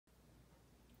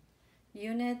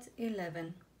Unit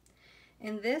 11.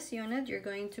 In this unit, you're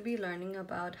going to be learning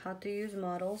about how to use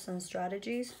models and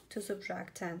strategies to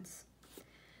subtract tens.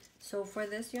 So for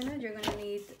this unit, you're going to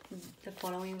need the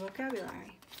following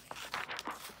vocabulary.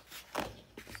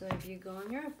 So if you go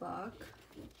in your book,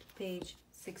 page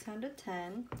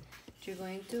 610, you're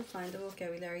going to find the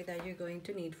vocabulary that you're going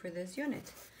to need for this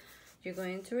unit. You're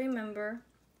going to remember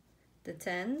the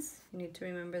tens. You need to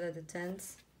remember that the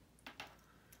tens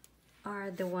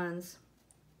are the ones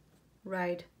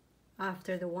right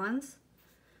after the ones.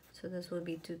 So this will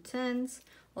be 2 tens.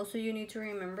 Also, you need to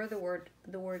remember the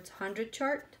words 100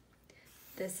 chart.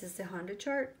 This is the 100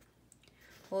 chart.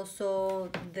 Also,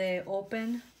 the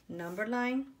open number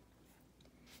line.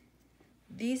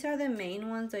 These are the main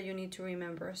ones that you need to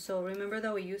remember. So remember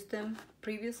that we used them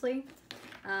previously.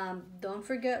 Don't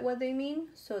forget what they mean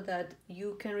so that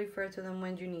you can refer to them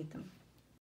when you need them.